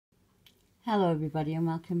Hello everybody and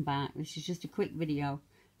welcome back. This is just a quick video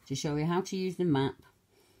to show you how to use the map.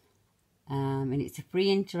 And it's a free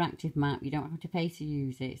interactive map. You don't have to pay to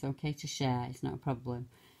use it. It's okay to share. It's not a problem.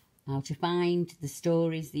 How to find the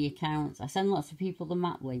stories, the accounts. I send lots of people the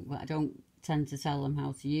map link, but I don't tend to tell them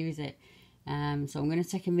how to use it. So I'm going to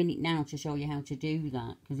take a minute now to show you how to do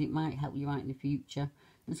that, because it might help you out in the future.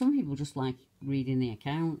 And some people just like reading the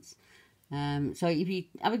accounts. So if you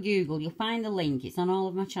have a Google, you'll find the link. It's on all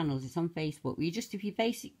of my channels. It's on Facebook. If you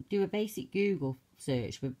do a basic Google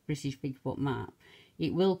search for British Bigfoot Map,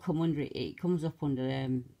 it will come under it. It comes up under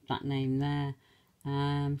that name there.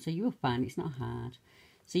 So you will find it's not hard.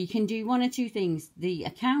 So you can do one or two things. The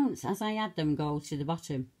accounts, as I add them, go to the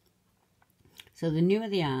bottom. So the newer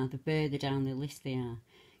they are, the further down the list they are.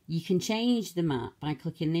 You can change the map by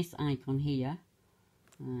clicking this icon here.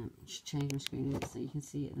 Just change my screen so you can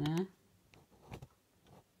see it there.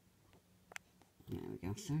 There we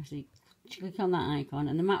go. So you click on that icon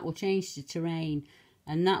and the map will change to terrain,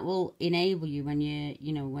 and that will enable you when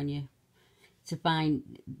you to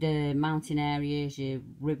find the mountain areas, your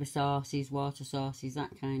river sources, water sources,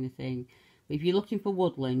 that kind of thing. But if you're looking for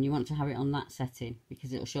woodland, you want to have it on that setting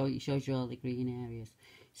because it'll shows you all the green areas.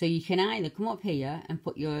 So you can either come up here and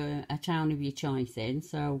put a town of your choice in.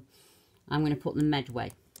 So I'm going to put the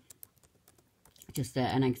Medway, just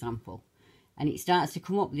an example, and it starts to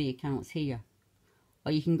come up the accounts here.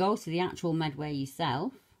 Or you can go to the actual Medway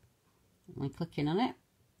yourself by clicking on it.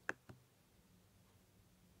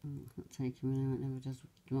 It's not taking me out, it never does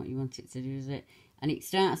what you want it to do, does it? And it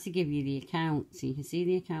starts to give you the account. So you can see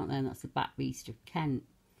the account there, that's the Bat Beast of Kent.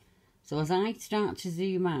 So as I start to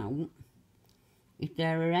zoom out, if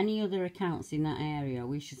there are any other accounts in that area,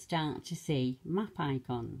 we should start to see map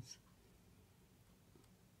icons.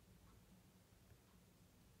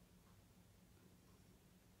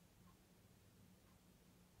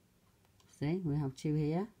 See, we have two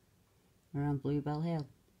here around Bluebell Hill.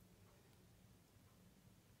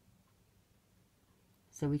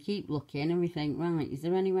 So we keep looking and we think, right, is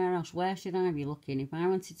there anywhere else? Where should I be looking? If I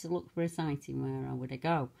wanted to look for a sighting, where would I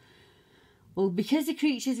go? Well, because the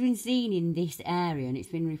creature's been seen in this area and it's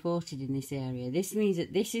been reported in this area, this means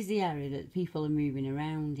that this is the area that people are moving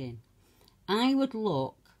around in. I would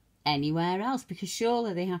look anywhere else because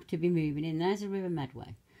surely they have to be moving in. There's a River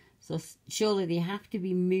Medway. So surely they have to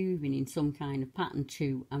be moving in some kind of pattern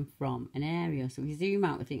to and from an area. So we zoom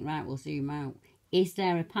out, we think, right, we'll zoom out. Is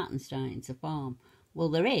there a pattern starting to form? Well,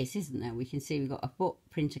 there is, isn't there? We can see we've got a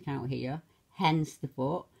footprint account here, hence the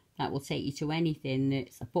foot. That will take you to anything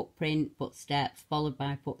that's a footprint, footsteps, followed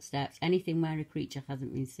by footsteps, anything where a creature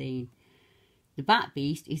hasn't been seen. The Bat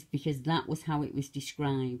Beast is because that was how it was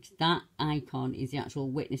described. That icon is the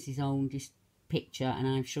actual witness's own picture, and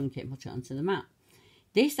I've shrunk it and put it onto the map.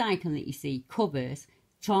 This icon that you see covers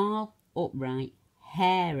tall, upright,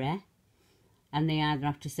 hairy, and they either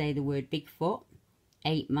have to say the word Bigfoot,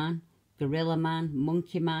 ape man, gorilla man,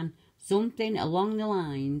 monkey man, something along the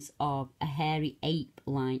lines of a hairy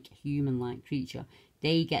ape-like, human-like creature.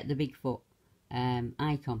 They get the Bigfoot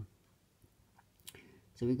icon.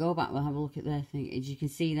 So we go back, we'll have a look at their thing. As you can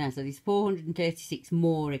see there, so there's 436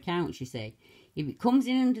 more accounts, you see. If it comes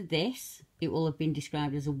in under this, it will have been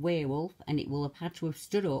described as a werewolf, and it will have had to have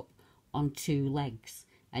stood up on 2 legs.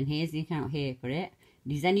 And here's the account here for it. If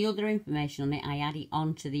there's any other information on it, I add it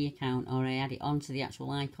onto the account, or I add it onto the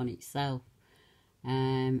actual icon itself.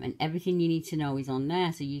 And everything you need to know is on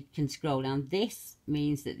there, so you can scroll down. This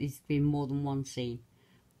means that there's been more than one scene,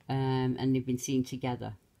 and they've been seen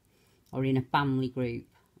together, or in a family group.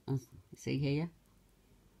 As you see here.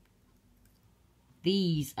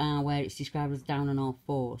 These are where it's described as down on all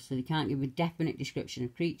fours, so they can't give a definite description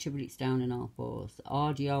of creature, but it's down on all fours. The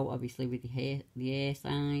audio, obviously, with the ear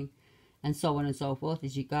sign, and so on and so forth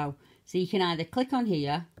as you go. So you can either click on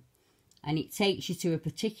here, and it takes you to a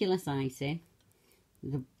particular sighting.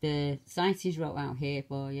 The sighting is wrote out here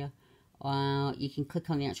for you. Or you can click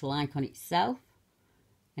on the actual icon itself,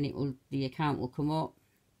 and the account will come up.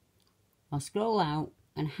 Or scroll out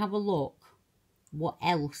and have a look what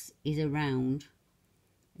else is around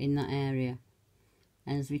in that area.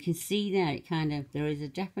 And as we can see there, there is a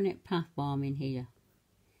definite path forming here.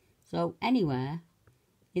 So anywhere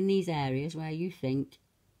in these areas where you think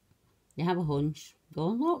you have a hunch, go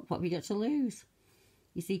and look. What have you got to lose?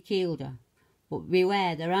 You see Kielder. But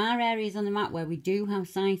beware, there are areas on the map where we do have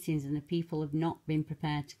sightings and the people have not been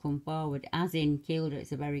prepared to come forward. As in Kielder,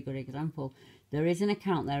 it's a very good example. There is an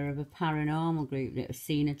account there of a paranormal group that have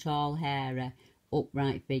seen a tall, hairy,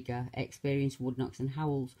 upright figure, experienced wood knocks and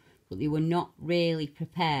howls, but they were not really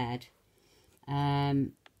prepared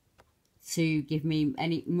to give me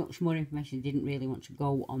much more information. They didn't really want to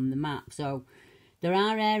go on the map. So there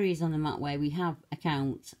are areas on the map where we have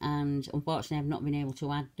accounts, and unfortunately I've not been able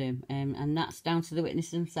to add them, and that's down to the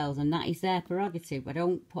witnesses themselves, and that is their prerogative. I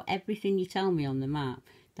don't put everything you tell me on the map.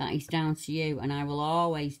 That is down to you, and I will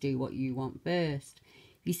always do what you want first.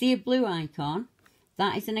 If you see a blue icon,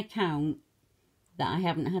 that is an account that I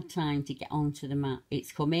haven't had time to get onto the map.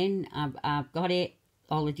 It's come in, I've got it,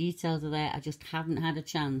 all the details are there, I just haven't had a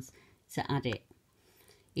chance to add it.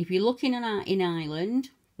 If you're looking in Ireland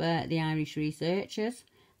for the Irish researchers,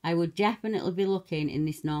 I would definitely be looking in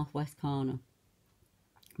this northwest corner,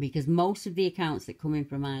 because most of the accounts that come in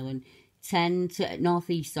from Ireland tend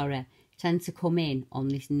to come in on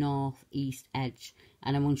this northeast edge,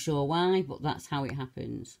 and I'm unsure why, but that's how it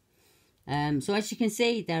happens. So as you can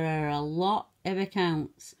see, there are a lot of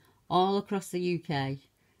accounts all across the UK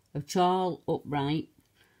of tall, upright,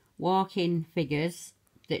 walking figures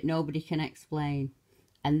that nobody can explain.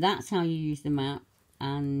 And that's how you use the map.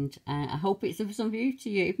 And I hope it's of some view to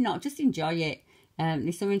you. If not, just enjoy it.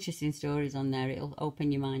 There's some interesting stories on there. It'll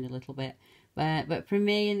open your mind a little bit. But from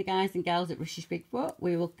me and the guys and gals at British Bigfoot,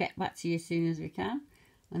 we will get back to you as soon as we can.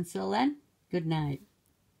 Until then, good night.